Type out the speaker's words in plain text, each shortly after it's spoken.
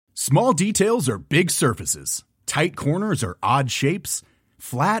Small details are big surfaces. Tight corners are odd shapes.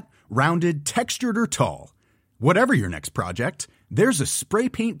 Flat, rounded, textured, or tall. Whatever your next project, there's a spray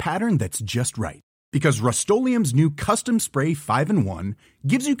paint pattern that's just right. Because Rust-Oleum's new Custom Spray 5-in-1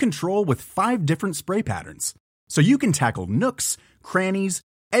 gives you control with 5 different spray patterns. So you can tackle nooks, crannies,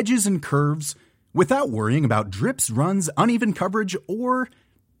 edges, and curves without worrying about drips, runs, uneven coverage, or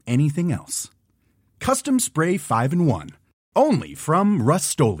anything else. Custom Spray 5-in-1. Only from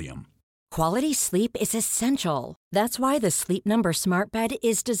Rust-Oleum. Quality sleep is essential. That's why the Sleep Number Smart Bed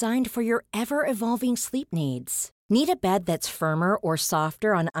is designed for your ever-evolving sleep needs. Need a bed that's firmer or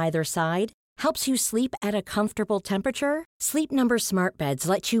softer on either side? Helps you sleep at a comfortable temperature? Sleep Number Smart Beds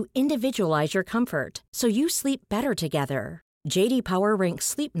let you individualize your comfort, so you sleep better together. J.D. Power ranks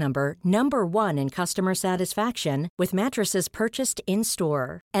Sleep Number number 1 in customer satisfaction with mattresses purchased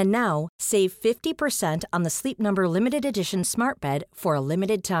in-store. And now, save 50% on the Sleep Number Limited Edition Smart Bed for a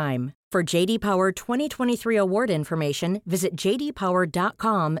limited time. For J.D. Power 2023 award information, visit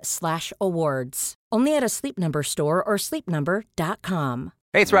jdpower.com/awards. Only at a Sleep Number store or sleepnumber.com.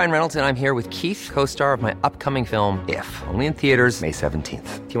 Hey, it's Ryan Reynolds, and I'm here with Keith, co-star of my upcoming film, If, only in theaters May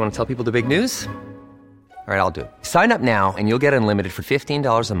 17th. Do you want to tell people the big news? All right, I'll do it. Sign up now and you'll get unlimited for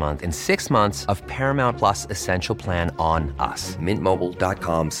 $15 a month and 6 months of Paramount Plus Essential Plan on us.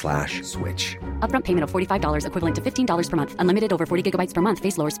 MintMobile.com/switch. Upfront payment of $45 equivalent to $15 per month. Unlimited over 40 gigabytes per month.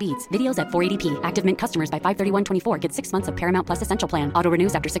 Face lower speeds. Videos at 480p. Active Mint customers by 531.24 get 6 months of Paramount Plus Essential Plan. Auto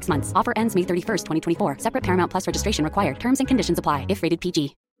renews after 6 months. Offer ends May 31st, 2024. Separate Paramount Plus registration required. Terms and conditions apply if rated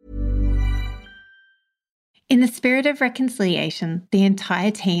PG. In the spirit of reconciliation, the entire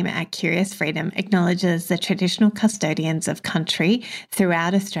team at Curious Freedom acknowledges the traditional custodians of country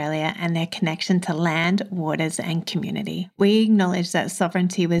throughout Australia and their connection to land, waters, and community. We acknowledge that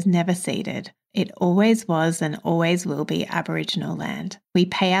sovereignty was never ceded. It always was and always will be Aboriginal land. We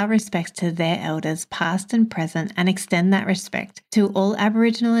pay our respects to their elders, past and present, and extend that respect to all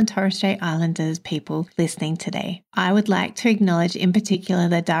Aboriginal and Torres Strait Islanders people listening today. I would like to acknowledge in particular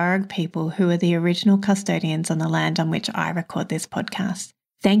the Darug people who are the original custodians on the land on which I record this podcast.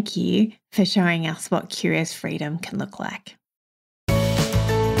 Thank you for showing us what Curious Freedom can look like.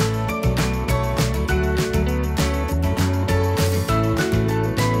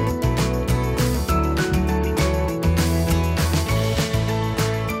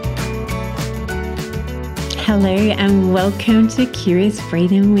 Hello and welcome to Curious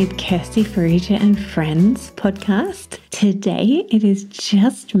Freedom with Kirsty Farrugia and Friends podcast. Today it is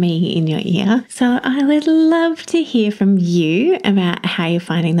just me in your ear, so I would love to hear from you about how you're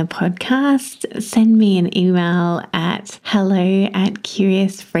finding the podcast. Send me an email at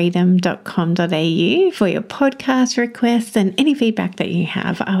hello@curiousfreedom.com.au for your podcast requests and any feedback that you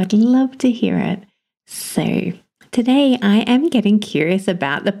have. I would love to hear it. So today I am getting curious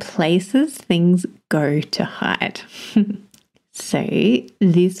about the places things go to hide. So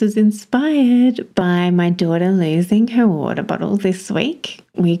this was inspired by my daughter losing her water bottle this week.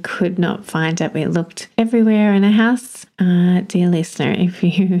 We could not find it. We looked everywhere in a house. Dear listener, if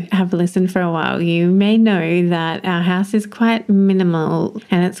you have listened for a while, you may know that our house is quite minimal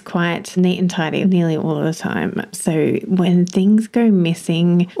and it's quite neat and tidy nearly all of the time. So when things go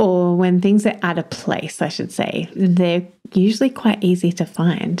missing or when things are out of place, I should say, they're usually quite easy to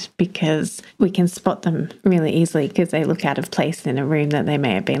find because we can spot them really easily because they look out of place in a room that they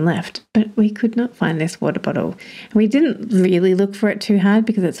may have been left. But we could not find this water bottle. We didn't really look for it too hard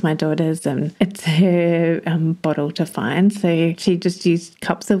because it's my daughter's and it's her bottle to find. So she just used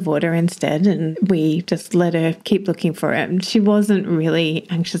cups of water instead and we just let her keep looking for it. And she wasn't really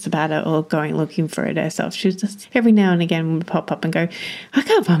anxious about it or going looking for it herself. She was just every now and again would pop up and go, I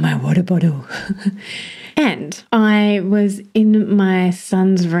can't find my water bottle. And I was in my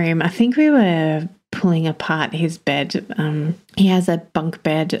son's room. I think we were pulling apart his bed. He has a bunk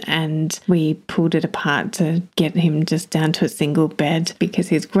bed and we pulled it apart to get him just down to a single bed because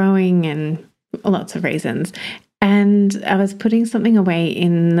he's growing and lots of reasons. And I was putting something away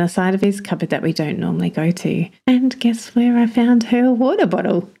in the side of his cupboard that we don't normally go to. And guess where I found her water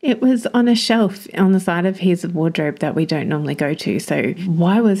bottle? It was on a shelf on the side of his wardrobe that we don't normally go to. So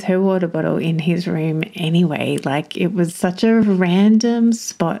why was her water bottle in his room anyway? Like it was such a random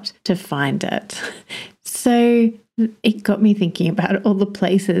spot to find it. So it got me thinking about all the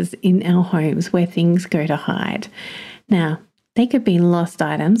places in our homes where things go to hide. Now, they could be lost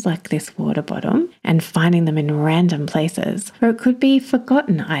items like this water bottle and finding them in random places, or it could be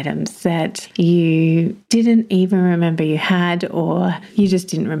forgotten items that you didn't even remember you had or you just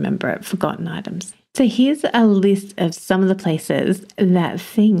didn't remember it, forgotten items. So here's a list of some of the places that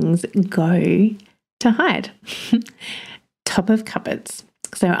things go to hide. Top of cupboards.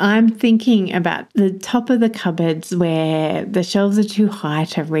 So I'm thinking about the top of the cupboards where the shelves are too high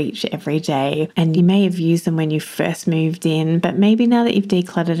to reach every day. And you may have used them when you first moved in, but maybe now that you've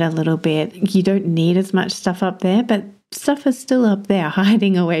decluttered a little bit, you don't need as much stuff up there, but stuff is still up there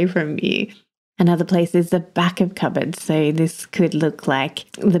hiding away from you. Another place is the back of cupboards. So this could look like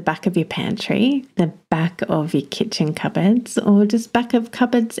the back of your pantry, the back of your kitchen cupboards, or just back of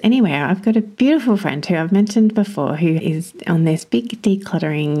cupboards anywhere. I've got a beautiful friend who I've mentioned before who is on this big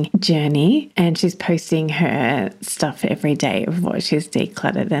decluttering journey, and she's posting her stuff every day of what she's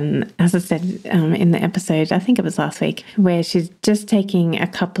decluttered. And as I said in the episode, I think it was last week, where she's just taking a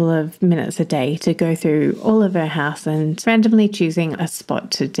couple of minutes a day to go through all of her house and randomly choosing a spot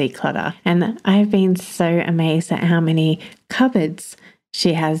to declutter. And I've been so amazed at how many cupboards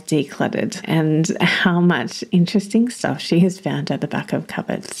she has decluttered and how much interesting stuff she has found at the back of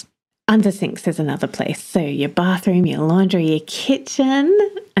cupboards. Under sinks is another place. So your bathroom, your laundry, your kitchen,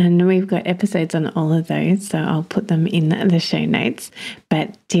 and we've got episodes on all of those, so I'll put them in the show notes.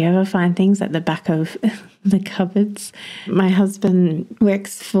 But do you ever find things at the back of the cupboards? My husband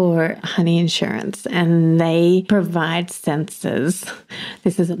works for Honey Insurance and they provide sensors.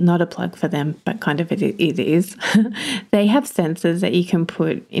 This is not a plug for them, but kind of it is. They have sensors that you can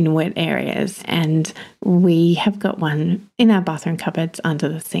put in wet areas, and we have got one in our bathroom cupboards under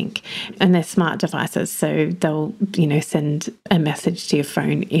the sink, and they're smart devices, so they'll send a message to your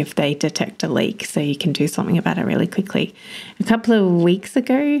phone if they detect a leak, so you can do something about it really quickly. A couple of weeks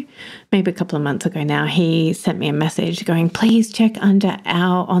ago, maybe a couple of months ago now, he sent me a message going, please check under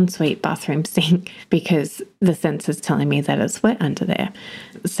our ensuite bathroom sink because the sensor's telling me that it's wet under there.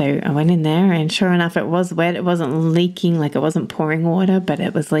 So I went in there and sure enough, it was wet. It wasn't leaking, like it wasn't pouring water, but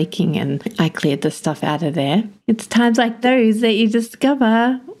it was leaking, and I cleared the stuff out of there. It's times like those that you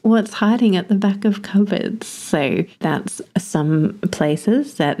discover what's hiding at the back of cupboards. So that's some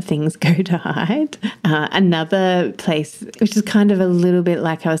places that things go to hide. Another place, which is kind of a little bit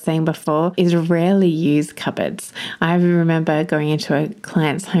like I was saying before, is rarely used cupboards. I remember going into a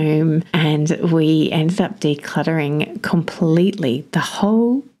client's home and we ended up decluttering completely the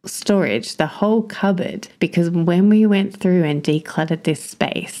whole storage, the whole cupboard, because when we went through and decluttered this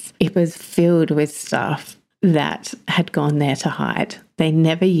space, it was filled with stuff that had gone there to hide. They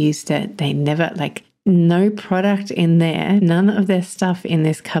never used it. They never, no product in there. None of their stuff in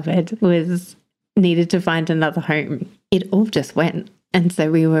this cupboard was needed to find another home. It all just went. And so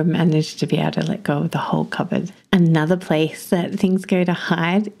we were managed to be able to let go of the whole cupboard. Another place that things go to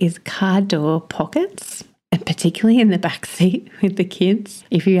hide is car door pockets, and particularly in the back seat with the kids,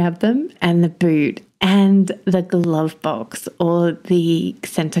 if you have them, and the boot, and the glove box or the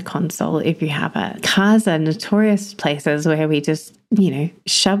center console if you have it. Cars are notorious places where we just,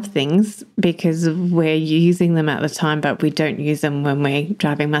 shove things because we're using them at the time, but we don't use them when we're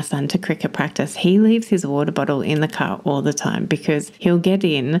driving my son to cricket practice. He leaves his water bottle in the car all the time because he'll get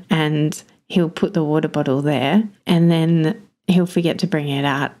in and he'll put the water bottle there and then he'll forget to bring it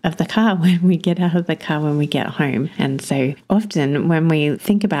out of the car when we get out of the car when we get home. And so often when we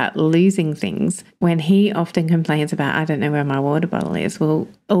think about losing things, when he often complains about, I don't know where my water bottle is, we'll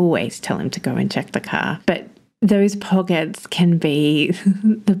always tell him to go and check the car. But those pockets can be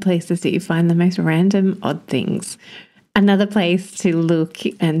the places that you find the most random, odd things. Another place to look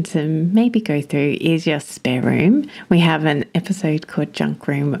and to maybe go through is your spare room. We have an episode called Junk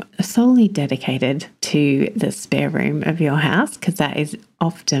Room solely dedicated to the spare room of your house because that is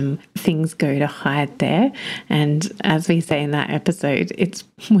often things go to hide there. And as we say in that episode, it's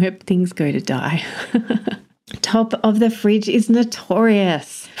where things go to die. Top of the fridge is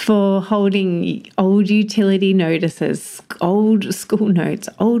notorious for holding old utility notices, old school notes,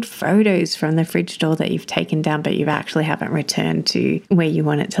 old photos from the fridge door that you've taken down but you actually haven't returned to where you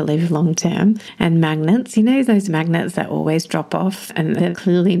want it to live long term. And magnets, those magnets that always drop off and they're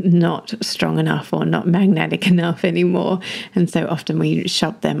clearly not strong enough or not magnetic enough anymore. And so often we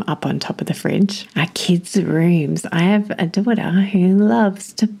shove them up on top of the fridge. Our kids' rooms. I have a daughter who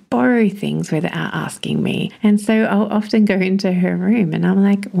loves to borrow things without asking me. And so I'll often go into her room and I'm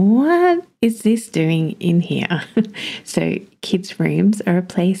like, what is this doing in here? So kids' rooms are a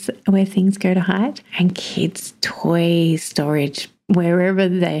place where things go to hide, and kids' toy storage, wherever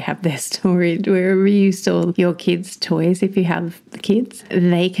they have their storage, wherever you store your kids' toys, if you have kids,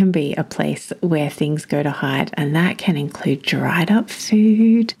 they can be a place where things go to hide. And that can include dried up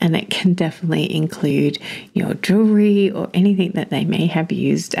food, and it can definitely include your jewelry or anything that they may have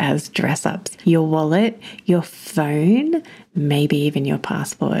used as dress ups, your wallet, your phone, maybe even your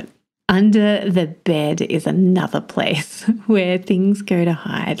passport. Under the bed is another place where things go to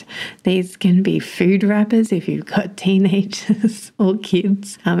hide. These can be food wrappers if you've got teenagers or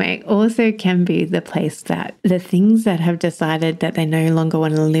kids. It also can be the place that the things that have decided that they no longer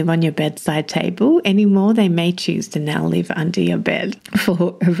want to live on your bedside table anymore, they may choose to now live under your bed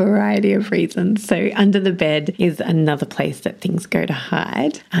for a variety of reasons. So under the bed is another place that things go to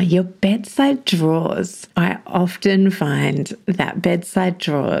hide. Your bedside drawers. I often find that bedside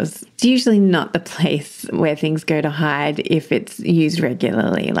drawers, it's usually not the place where things go to hide if it's used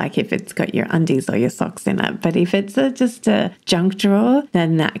regularly, like if it's got your undies or your socks in it. But if it's just a junk drawer,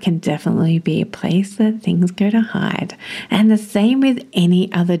 then that can definitely be a place that things go to hide. And the same with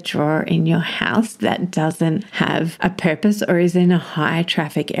any other drawer in your house that doesn't have a purpose or is in a high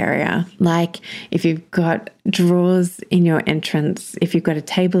traffic area. Like if you've got drawers in your entrance, if you've got a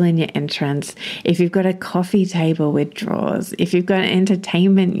table in your entrance, if you've got a coffee table with drawers, if you've got an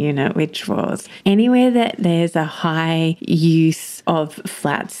entertainment unit with drawers, anywhere that there's a high use of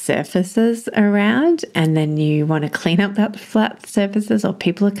flat surfaces around, and then you want to clean up that flat surfaces, or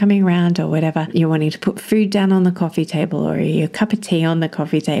people are coming around or whatever, you're wanting to put food down on the coffee table or your cup of tea on the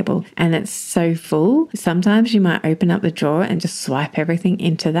coffee table, and it's so full, sometimes you might open up the drawer and just swipe everything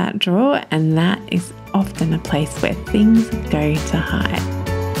into that drawer, and that is often a place where things go to hide.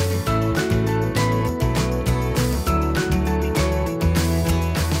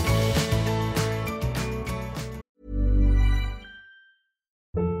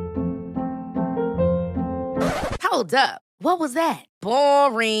 Hold up. What was that?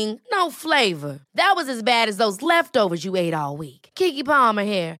 Boring. No flavor. That was as bad as those leftovers you ate all week. Keke Palmer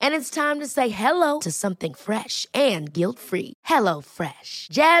here, and it's time to say hello to something fresh and guilt-free. HelloFresh.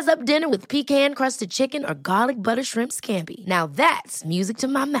 Jazz up dinner with pecan-crusted chicken or garlic butter shrimp scampi. Now that's music to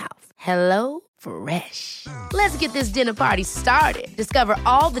my mouth. HelloFresh. Let's get this dinner party started. Discover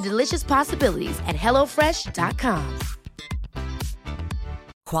all the delicious possibilities at HelloFresh.com.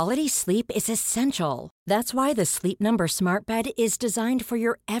 Quality sleep is essential. That's why the Sleep Number Smart Bed is designed for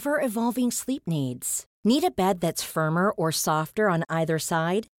your ever-evolving sleep needs. Need a bed that's firmer or softer on either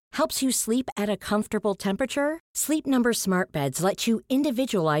side? Helps you sleep at a comfortable temperature? Sleep Number Smart Beds let you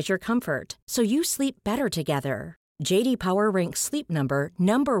individualize your comfort, so you sleep better together. J.D. Power ranks Sleep Number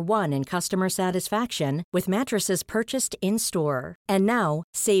number 1 in customer satisfaction with mattresses purchased in-store. And now,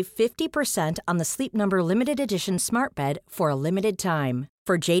 save 50% on the Sleep Number Limited Edition Smart Bed for a limited time.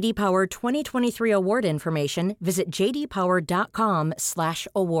 For J.D. Power 2023 award information, visit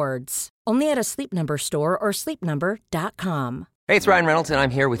jdpower.com/awards. Only at a Sleep Number store or sleepnumber.com. Hey, it's Ryan Reynolds, and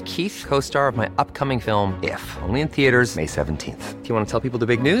I'm here with Keith, co-star of my upcoming film, If, only in theaters May 17th. Do you want to tell people the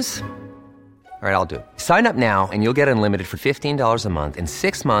big news? All right, I'll do it. Sign up now and you'll get unlimited for $15 a month and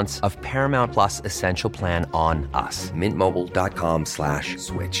 6 months of Paramount Plus Essential Plan on us.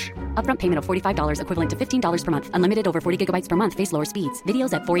 MintMobile.com/switch. Upfront payment of $45 equivalent to $15 per month. Unlimited over 40 gigabytes per month. Face lower speeds.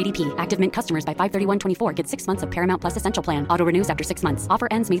 Videos at 480p. Active Mint customers by 531.24 get 6 months of Paramount Plus Essential Plan. Auto renews after 6 months. Offer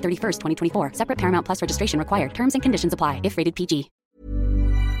ends May 31st, 2024. Separate Paramount Plus registration required. Terms and conditions apply if rated PG.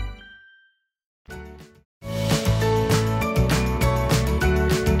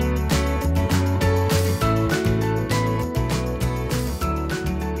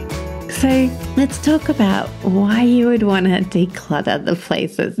 So let's talk about why you would want to declutter the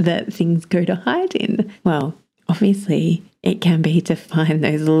places that things go to hide in. Well, obviously, it can be to find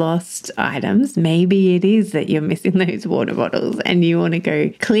those lost items. Maybe it is that you're missing those water bottles and you want to go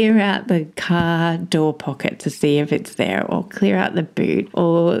clear out the car door pocket to see if it's there, or clear out the boot,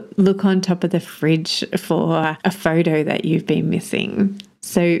 or look on top of the fridge for a photo that you've been missing.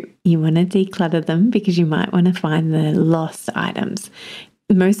 So you want to declutter them because you might want to find the lost items.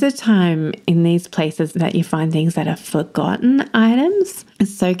 Most of the time in these places that you find things that are forgotten items,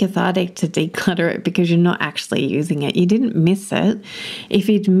 it's so cathartic to declutter it because you're not actually using it. You didn't miss it. If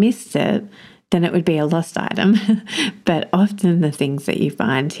you'd missed it, then it would be a lost item. But often the things that you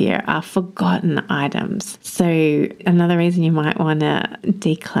find here are forgotten items. So another reason you might want to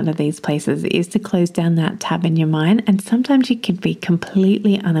declutter these places is to close down that tab in your mind. And sometimes you could be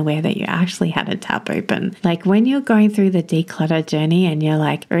completely unaware that you actually had a tab open. Like when you're going through the declutter journey and you're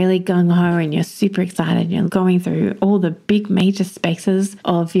like really gung-ho and you're super excited, you're going through all the big major spaces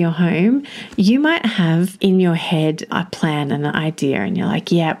of your home, you might have in your head a plan and an idea, and you're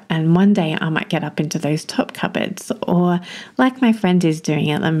like, yep, and one day I'm might get up into those top cupboards, or like my friend is doing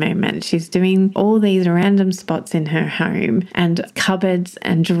at the moment, she's doing all these random spots in her home and cupboards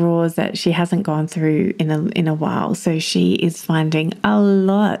and drawers that she hasn't gone through in a while. So she is finding a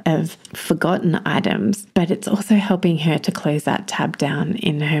lot of forgotten items, but it's also helping her to close that tab down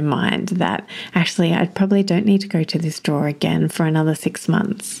in her mind that actually I probably don't need to go to this drawer again for another 6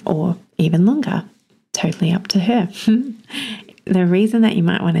 months or even longer. Totally up to her. The reason that you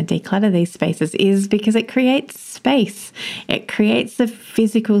might want to declutter these spaces is because it creates space. It creates the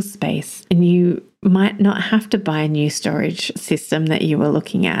physical space, and you might not have to buy a new storage system that you were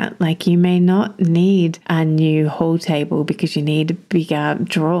looking at. Like, you may not need a new hall table because you need bigger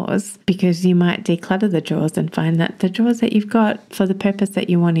drawers, because you might declutter the drawers and find that the drawers that you've got for the purpose that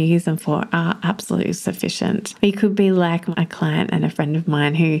you want to use them for are absolutely sufficient. You could be like a client and a friend of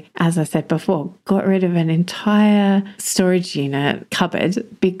mine who, as I said before, got rid of an entire storage unit cupboard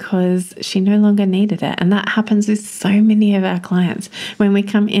because she no longer needed it. And that happens with so many of our clients. When we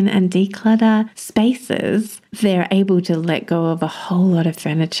come in and declutter spaces, they're able to let go of a whole lot of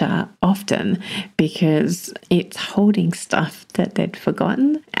furniture often because it's holding stuff that they'd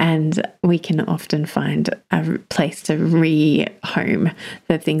forgotten, and we can often find a place to rehome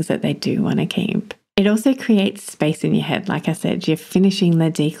the things that they do want to keep. It also creates space in your head. Like I said, you're finishing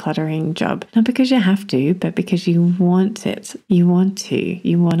the decluttering job, not because you have to, but because you want it. You want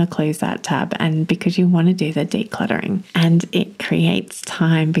to close that tab, and because you want to do the decluttering. And it creates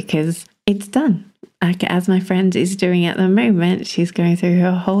time because it's done. Like, as my friend is doing at the moment, she's going through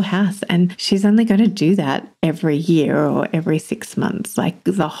her whole house, and she's only going to do that every year or every 6 months, like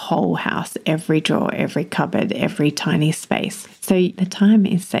the whole house, every drawer, every cupboard, every tiny space. So the time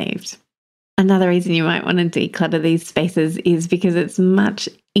is saved. Another reason you might want to declutter these spaces is because it's much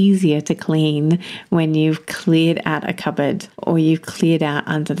easier to clean when you've cleared out a cupboard, or you've cleared out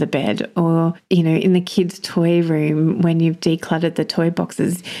under the bed, or, in the kids' toy room, when you've decluttered the toy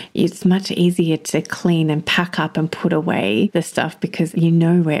boxes, it's much easier to clean and pack up and put away the stuff because you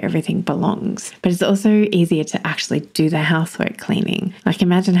know where everything belongs. But it's also easier to actually do the housework cleaning. Like,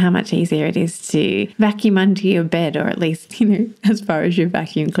 imagine how much easier it is to vacuum under your bed, or at least, as far as your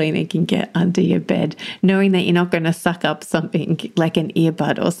vacuum cleaner can get under your bed, knowing that you're not going to suck up something like an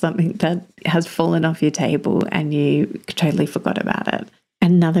earbud or something that has fallen off your table and you totally forgot about it.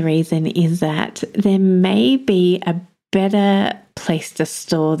 Another reason is that there may be a better place to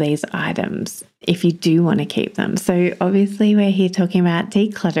store these items if you do want to keep them. So obviously we're here talking about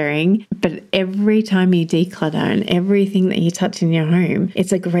decluttering, but every time you declutter and everything that you touch in your home,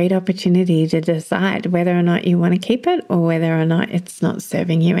 it's a great opportunity to decide whether or not you want to keep it or whether or not it's not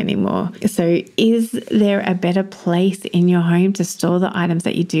serving you anymore. So is there a better place in your home to store the items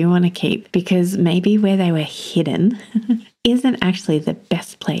that you do want to keep? Because maybe where they were hidden isn't actually the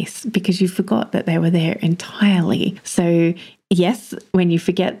best place because you forgot that they were there entirely. So yes, when you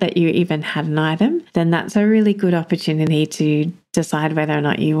forget that you even had an item, then that's a really good opportunity to decide whether or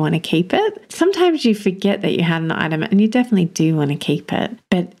not you want to keep it. Sometimes you forget that you had an item and you definitely do want to keep it,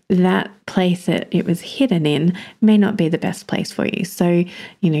 but that place that it was hidden in may not be the best place for you. So,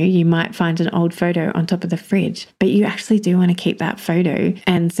 you might find an old photo on top of the fridge, but you actually do want to keep that photo.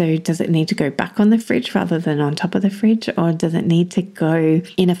 And so does it need to go back on the fridge rather than on top of the fridge? Or does it need to go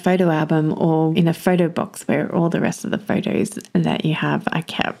in a photo album or in a photo box where all the rest of the photos that you have are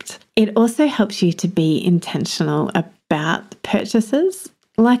kept? It also helps you to be intentional about purchases,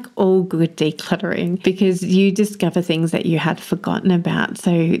 like all good decluttering, because you discover things that you had forgotten about.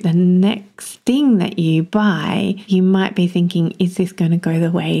 So the next thing that you buy, you might be thinking, is this going to go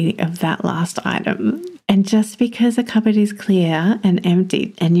the way of that last item? And just because a cupboard is clear and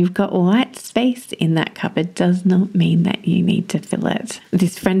empty and you've got white space in that cupboard does not mean that you need to fill it.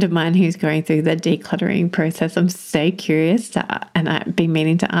 This friend of mine who's going through the decluttering process, I'm so curious and I've been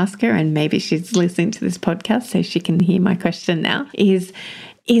meaning to ask her, and maybe she's listening to this podcast so she can hear my question now,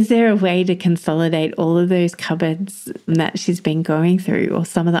 is there a way to consolidate all of those cupboards that she's been going through, or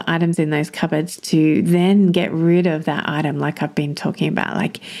some of the items in those cupboards, to then get rid of that item like I've been talking about?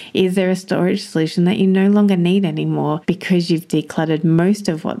 Like, is there a storage solution that you no longer need anymore because you've decluttered most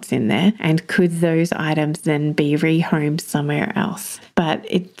of what's in there? And could those items then be rehomed somewhere else? But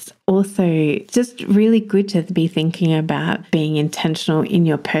it's also just really good to be thinking about being intentional in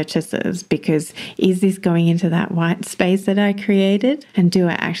your purchases, because is this going into that white space that I created? And do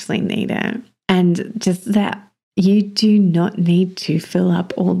I actually need it? And just that you do not need to fill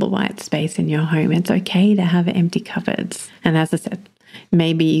up all the white space in your home. It's okay to have empty cupboards. And as I said,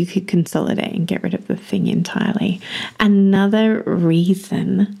 maybe you could consolidate and get rid of the thing entirely. Another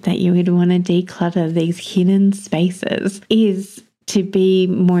reason that you would want to declutter these hidden spaces is to be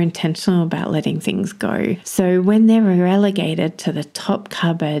more intentional about letting things go. So when they're relegated to the top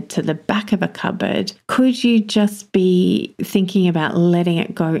cupboard, to the back of a cupboard, could you just be thinking about letting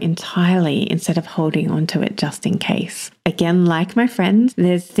it go entirely instead of holding on to it just in case? Again, like my friend,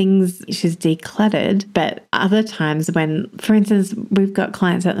 there's things she's decluttered, but other times when, for instance, we've got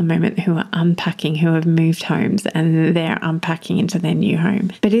clients at the moment who are unpacking, who have moved homes and they're unpacking into their new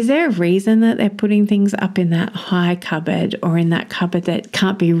home. But is there a reason that they're putting things up in that high cupboard or in that cupboard that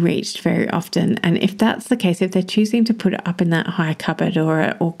can't be reached very often? And if that's the case, if they're choosing to put it up in that high cupboard or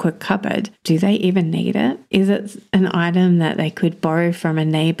an awkward cupboard, do they even need it? Is it an item that they could borrow from a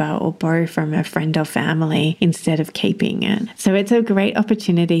neighbor or borrow from a friend or family instead of keeping it? So it's a great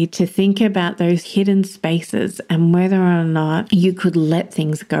opportunity to think about those hidden spaces and whether or not you could let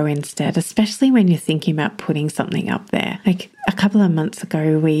things go instead, especially when you're thinking about putting something up there. Like a couple of months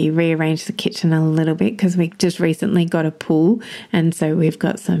ago, we rearranged the kitchen a little bit because we just recently got a pool. And so we've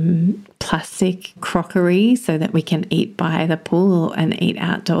got some plastic crockery so that we can eat by the pool and eat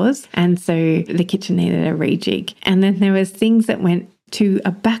outdoors. And so the kitchen needed a rejig. And then there was things that went to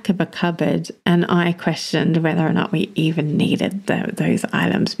a back of a cupboard, and I questioned whether or not we even needed those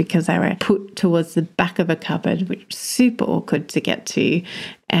items because they were put towards the back of a cupboard, which was super awkward to get to.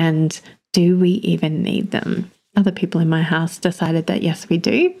 And do we even need them? Other people in my house decided that yes, we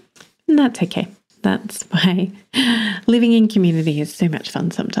do, and that's okay. That's why living in community is so much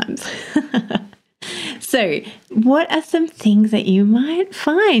fun sometimes. So, what are some things that you might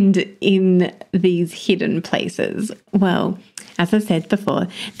find in these hidden places? Well, as I said before,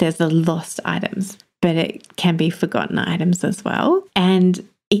 there's the lost items, but it can be forgotten items as well. And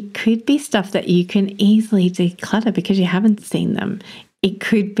it could be stuff that you can easily declutter because you haven't seen them. It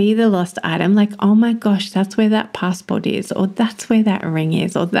could be the lost item, like, oh my gosh, that's where that passport is, or that's where that ring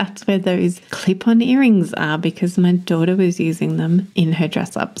is, or that's where those clip-on earrings are because my daughter was using them in her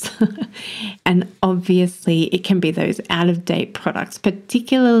dress-ups. And obviously it can be those out-of-date products,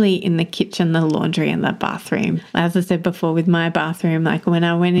 particularly in the kitchen, the laundry, and the bathroom. As I said before with my bathroom, like when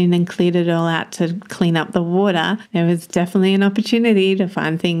I went in and cleared it all out to clean up the water, there was definitely an opportunity to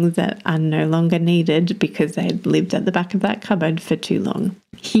find things that are no longer needed because they'd lived at the back of that cupboard for too long.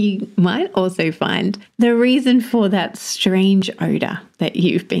 You might also find the reason for that strange odor that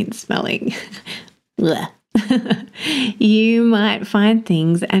you've been smelling. You might find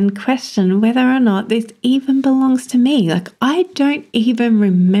things and question whether or not this even belongs to me. Like, I don't even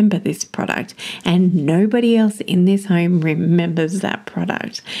remember this product and nobody else in this home remembers that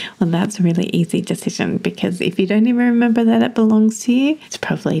product. Well, that's a really easy decision because if you don't even remember that it belongs to you, it's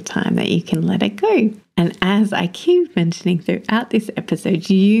probably time that you can let it go. And as I keep mentioning throughout this episode,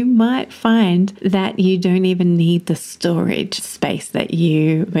 you might find that you don't even need the storage space that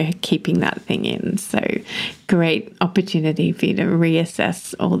you were keeping that thing in. So great opportunity for you to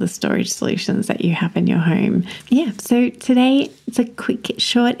reassess all the storage solutions that you have in your home. Yeah, so today it's a quick,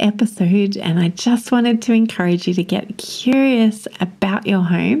 short episode, and I just wanted to encourage you to get curious about your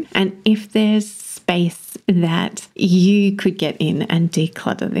home and if there's space that you could get in and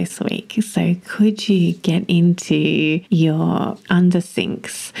declutter this week. So could you get into your under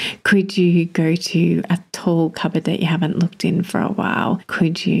sinks? Could you go to a tall cupboard that you haven't looked in for a while?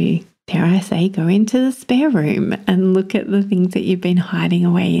 Could you, dare I say, go into the spare room and look at the things that you've been hiding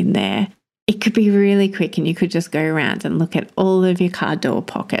away in there? It could be really quick and you could just go around and look at all of your car door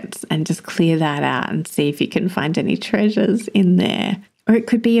pockets and just clear that out and see if you can find any treasures in there. Or it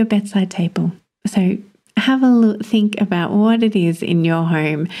could be your bedside table. So have a look, think about what it is in your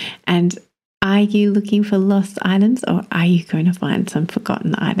home, and are you looking for lost items, or are you going to find some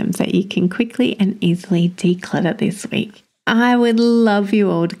forgotten items that you can quickly and easily declutter this week? I would love you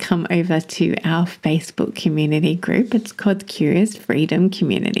all to come over to our Facebook community group. It's called Curious Freedom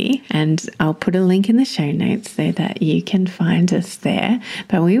Community, and I'll put a link in the show notes so that you can find us there.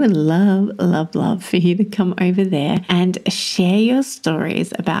 But we would love for you to come over there and share your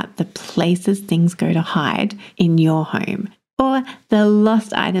stories about the places things go to hide in your home, or the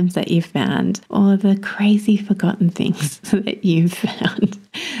lost items that you found, or the crazy forgotten things that you've found.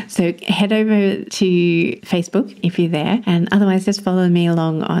 So head over to Facebook if you're there, and otherwise just follow me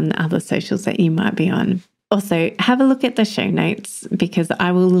along on other socials that you might be on. Also, have a look at the show notes because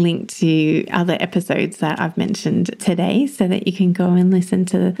I will link to other episodes that I've mentioned today so that you can go and listen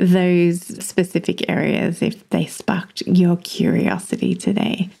to those specific areas if they sparked your curiosity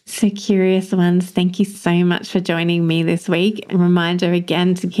today. So curious ones, thank you so much for joining me this week. A reminder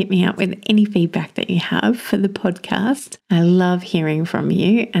again to hit me up with any feedback that you have for the podcast. I love hearing from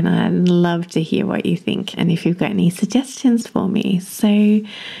you and I'd love to hear what you think and if you've got any suggestions for me. So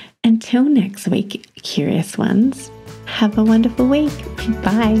until next week, curious ones, Have a wonderful week.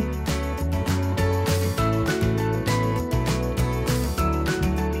 Bye.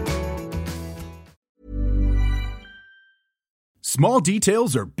 Small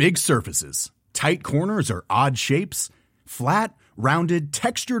details are big surfaces. Tight corners are odd shapes. Flat, rounded,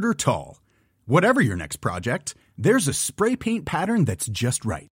 textured, or tall. Whatever your next project, there's a spray paint pattern that's just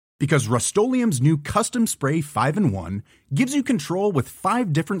right. Because Rust-Oleum's new Custom Spray 5-in-1 gives you control with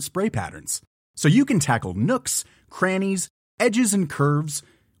 5 different spray patterns. So you can tackle nooks, crannies, edges, and curves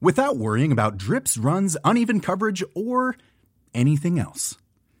without worrying about drips, runs, uneven coverage, or anything else.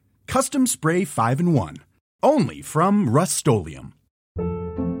 Custom Spray 5-in-1. Only from Rust-Oleum.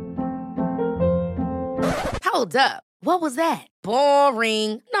 Hold up. What was that?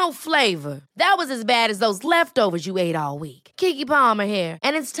 Boring. No flavor. That was as bad as those leftovers you ate all week. Keke Palmer here,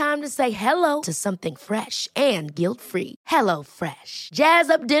 and it's time to say hello to something fresh and guilt-free. HelloFresh. Jazz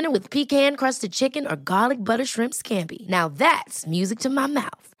up dinner with pecan-crusted chicken or garlic butter shrimp scampi. Now that's music to my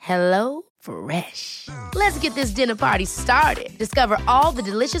mouth. HelloFresh. Let's get this dinner party started. Discover all the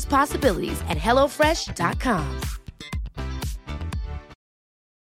delicious possibilities at HelloFresh.com.